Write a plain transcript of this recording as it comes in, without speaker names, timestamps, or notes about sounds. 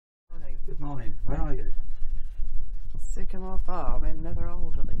Good morning. Where are you? Sycamore Farm in Nether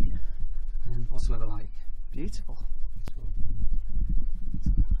Alderley. What's the weather like? Beautiful.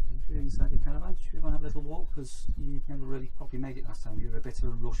 If you're inside your caravan, should we go and have a little walk? Because you never really properly made it last time. You were a bit of a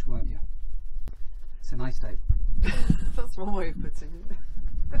rush, weren't you? It's a nice day. That's one way of putting it.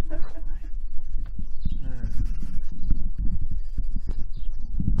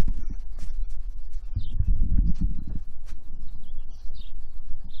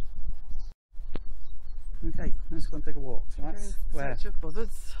 Okay, let's go and take a walk. So that's where? Search of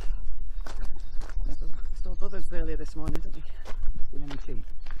buzzards. Saw buzzards earlier this morning, didn't we? Seen any sheep?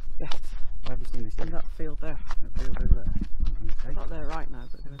 Yes. Where have you seen the sheep? In that field there. That field over there. Okay. Not there right now,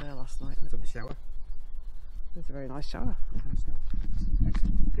 but they were there last night. Took a shower. It was a very nice shower. Excellent.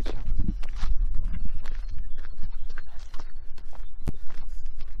 Good shower.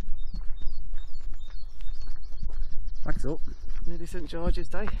 Back up. Nearly St George's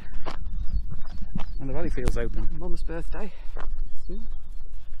Day. And the valley field's open. Mum's birthday. Soon.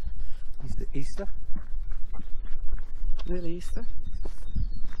 Easter. Nearly Easter.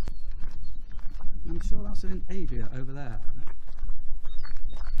 I'm sure that's an area over there.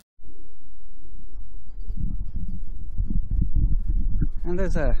 And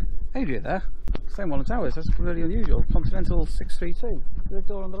there's a area there. Same one as ours. That's really unusual. Continental 632. The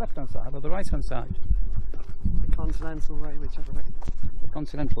door on the left hand side or the right hand side? The continental way, whichever way. The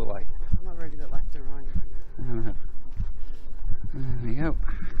continental way. I'm not very good at left and right. There we go.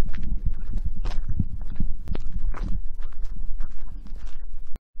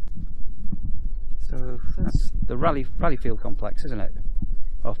 So that's the rally field complex, isn't it?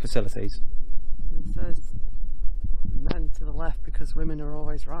 Of facilities. It says men to the left because women are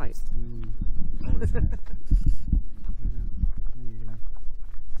always right. Oh, isn't it? There you go.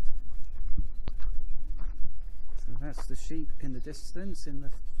 So that's the sheep in the distance in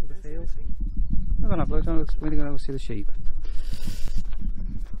the field. We're going to go see the sheep.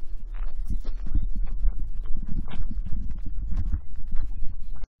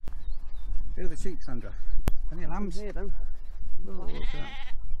 Feel the sheep, Sandra. Any lambs? Hear them. Oh, what's that?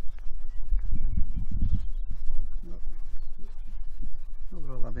 Oh,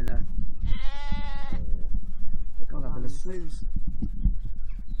 we're all having a snooze.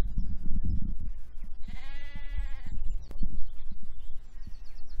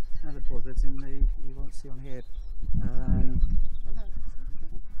 Now the buzzards in the you won't see on here.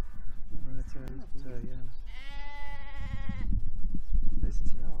 This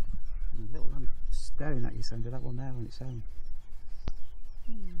is yacht. A little lamb staring at you, Sandra. That one there on its own.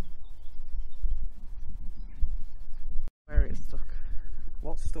 Where it's stuck.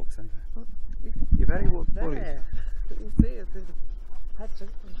 What's stuck, Sandra? Oh, You're very worried. there. You can see it. There's a head stuck.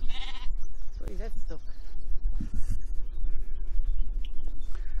 That's what his head's stuck.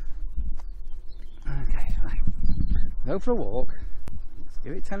 Okay, right. Go for a walk. Let's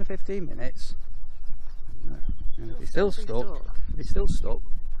give it 10 or 15 minutes. And if it's still stuck,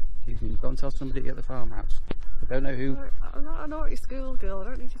 you can go and tell somebody at the farmhouse. I don't know who. I know what your school girl. I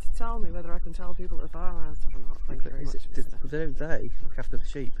don't need you to tell me whether I can tell people at the farmhouse or not. Thank you very much. Do they look after the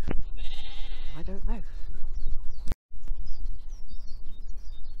sheep? I don't know.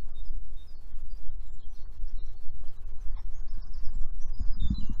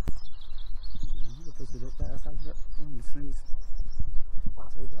 Up there, Sandra. Oh, the sneeze.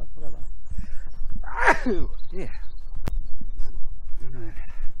 Yeah.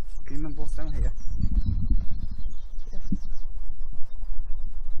 Can you remember what's down here? Yes.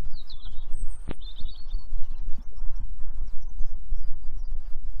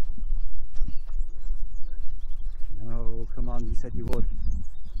 Oh, come on, you said you would.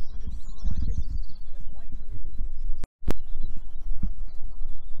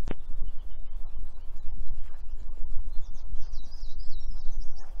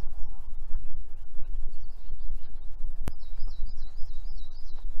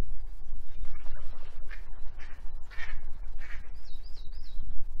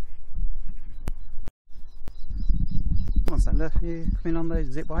 Come on, Sandra, you coming on the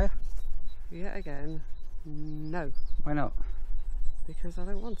zip wire? Yet again, no. Why not? Because I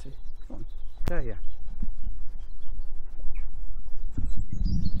don't want to. Come on, dare you?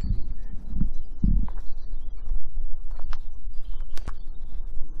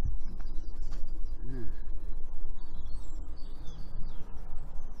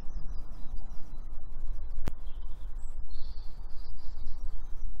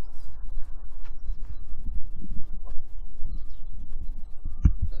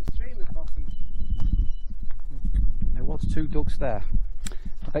 There was 2 ducks there.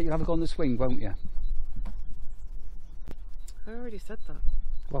 I bet you'll have a go on the swing, won't you? I already said that.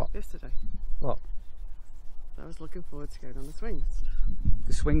 What? Yesterday. What? I was looking forward to going on the swings.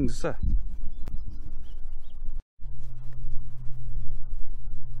 The swings, sir.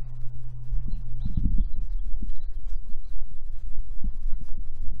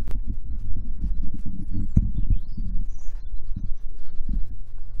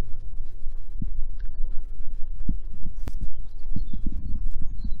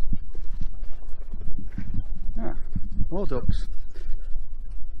 Ah, more ducks.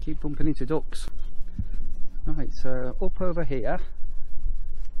 Keep bumping into ducks. Right, so up over here,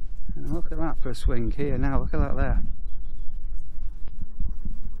 and look at that for a swing here now, look at that there.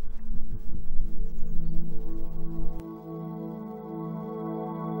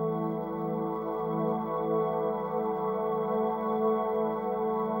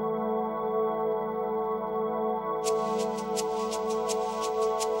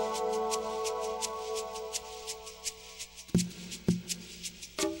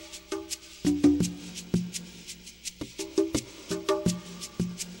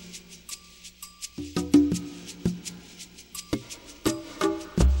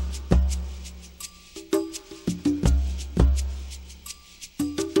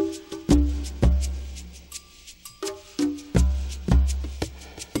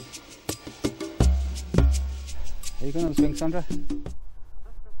 Are you going on the swing, Sandra? Come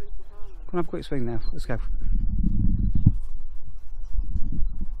on, have a quick swing now. Let's go.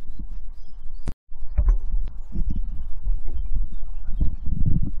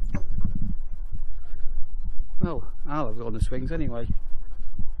 Well, I'll have got on the swings anyway.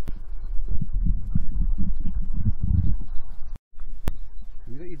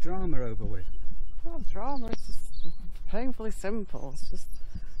 You got your drama over with. Oh, drama is just painfully simple. It's just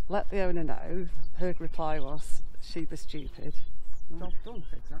let the owner know. Her reply was, sheep are stupid. Job done,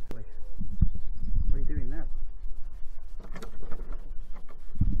 exactly. What are you doing now?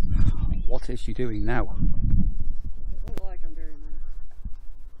 What is she doing now? I don't like I'm doing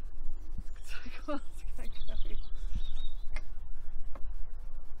now.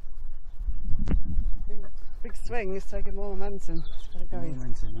 Big swing is taking more momentum. It's got to go in.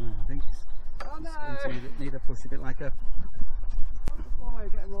 Momentum, I think. Oh no! Need a push a bit like a. Oh, I'm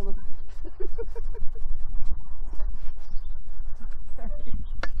getting more than.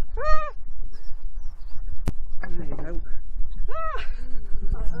 There you go.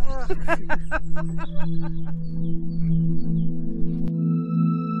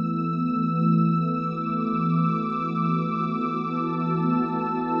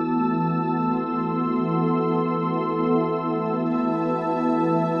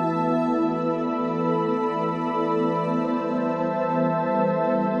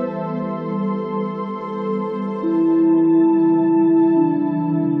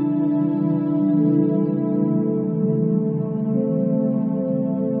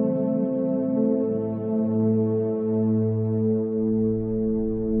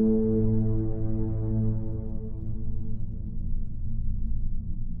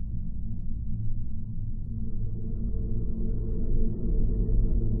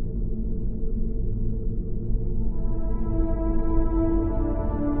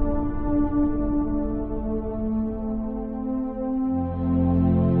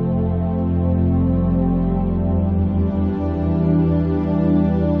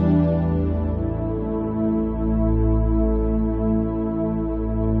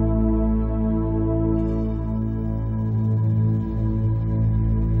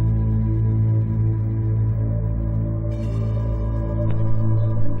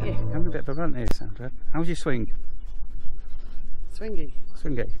 Bit of a run here, Sandra. How's your swing? Swingy.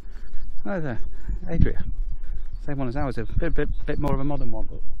 Swingy. Oh there, Adria. Same one as ours, a bit more of a modern one,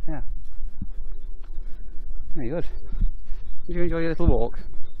 but yeah. Very good. Did you enjoy your little walk?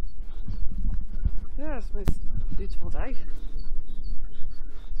 Yeah, it's a beautiful day.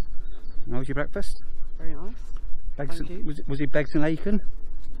 How was your breakfast? Very nice. Thank you. Was it eggs and bacon?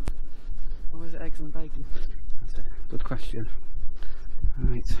 Or was it eggs and bacon? That's it. Good question.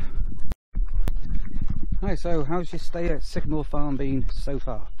 Right. Hi, so how's your stay at Sycamore Farm been so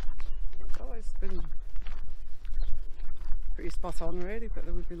far? Oh, it's been pretty spot on really,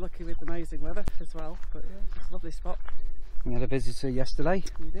 but we've been lucky with amazing weather as well. But yeah, it's a lovely spot. We had a visitor yesterday.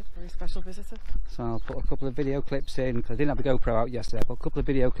 We did, very special visitor. So I'll put a couple of video clips in, because I didn't have a GoPro out yesterday. I put a couple of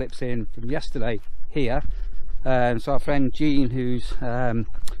video clips in from yesterday here. So our friend Jean, who's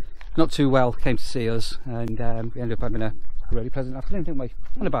not too well, came to see us, and we ended up having a really pleasant afternoon, didn't we?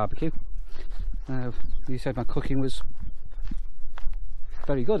 And a barbecue. You said my cooking was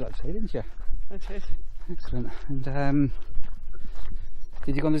very good, actually, didn't you? I did. Excellent. And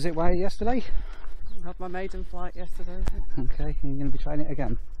did you go on the zip wire yesterday? Had my maiden flight yesterday. Okay, are you going to be trying it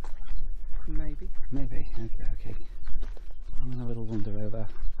again? Maybe. Maybe, okay. I'm having a little wander over.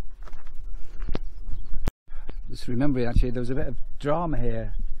 Just remembering actually there was a bit of drama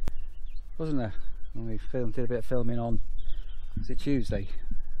here, wasn't there? When we did a bit of filming on, was it Tuesday?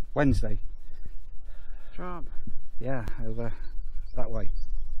 Wednesday? Drama? Yeah, over that way.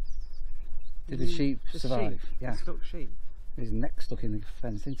 Did the sheep survive? Sheep? Yeah. The stuck sheep? His neck stuck in the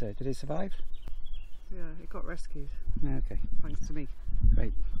fence, didn't it? Did he survive? Yeah, it got rescued. Yeah, okay. Thanks to me.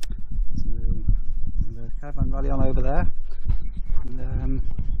 Great. So, the caravan rally on over there. And,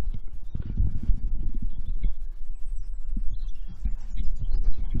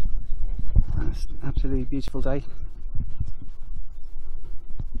 it's an absolutely beautiful day.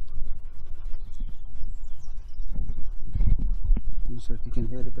 I'm sure if you can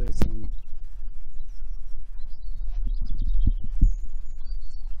hear the birds singing.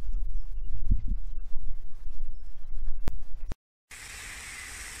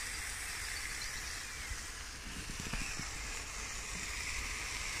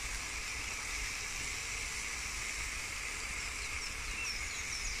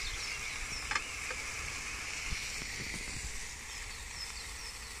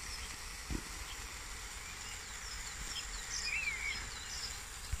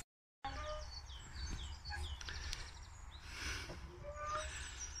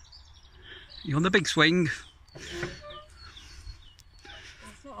 You on the big swing? It's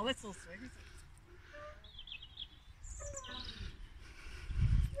not a little swing, is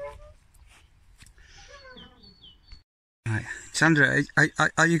it? Right, Sandra,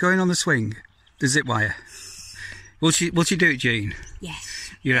 are you going on the swing? The zip wire? Will she do it, Jean?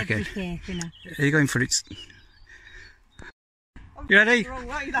 Yes. You reckon? Year, Are you going for it? You ready? Wrong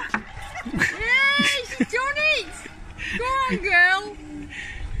way, that. Yay! She's done it! Go on, girl!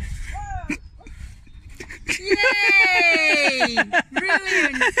 Yay!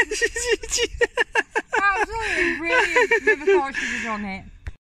 Brilliant! Absolutely brilliant! Never thought she'd have done it.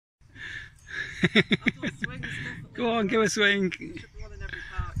 Go on, give a swing. One in every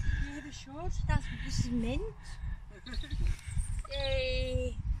park. Yeah, they should. This is mint.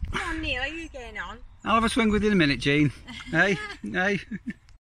 Yay! Come on, Neil, are you getting on? I'll have a swing with you in a minute, Jean. Hey, hey.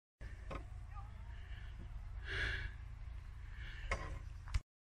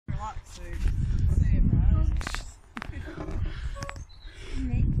 Relaxing. See it, right?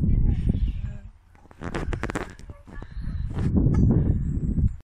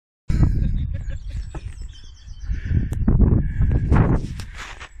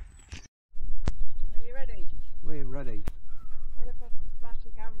 Are you ready? We're ready. What if I smash the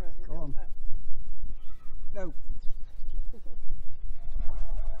camera? Go on. Go.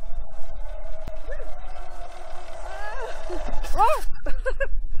 Oh!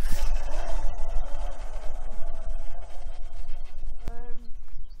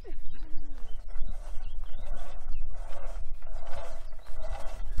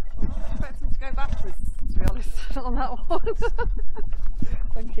 I wasn't expecting to go backwards, to be honest, on that one.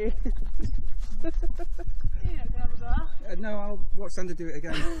 Thank you. Yeah, that was that. No, I'll watch Sandra do it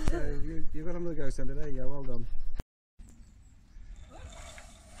again. So you've got another go, Sandra. There you go. Well done.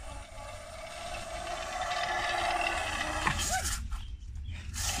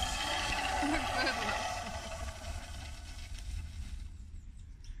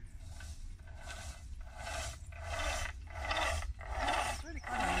 It's really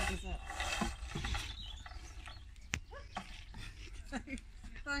kind, isn't it?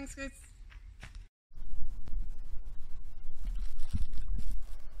 Thanks, guys.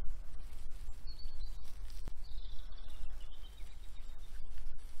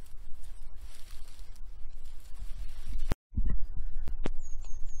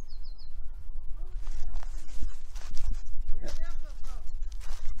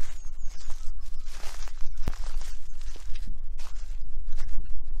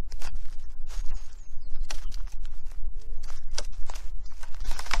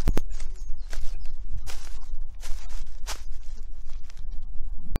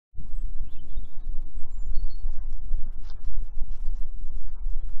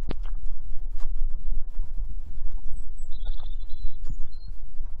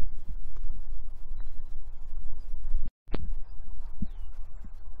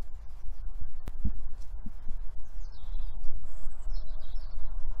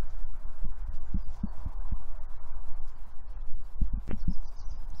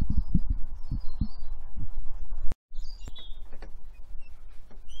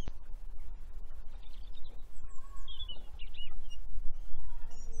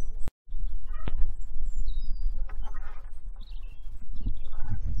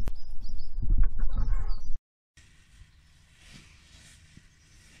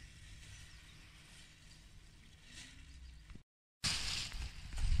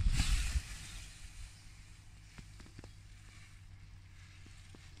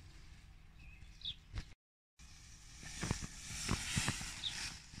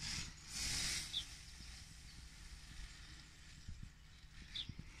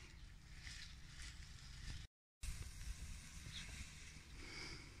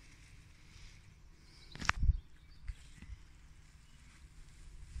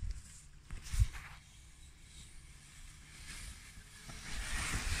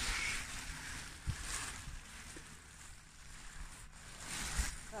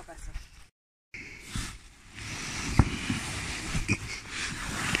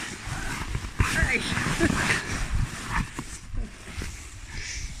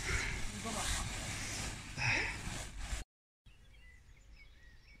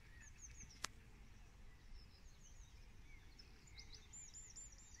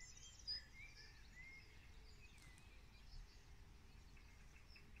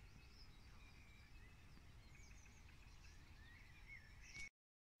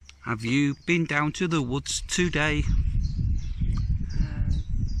 Have you been down to the woods today?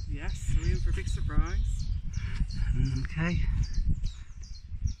 Yes, we're in for a big surprise. Okay.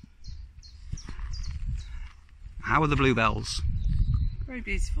 How are the bluebells? Very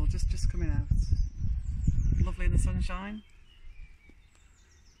beautiful, just coming out. Lovely in the sunshine.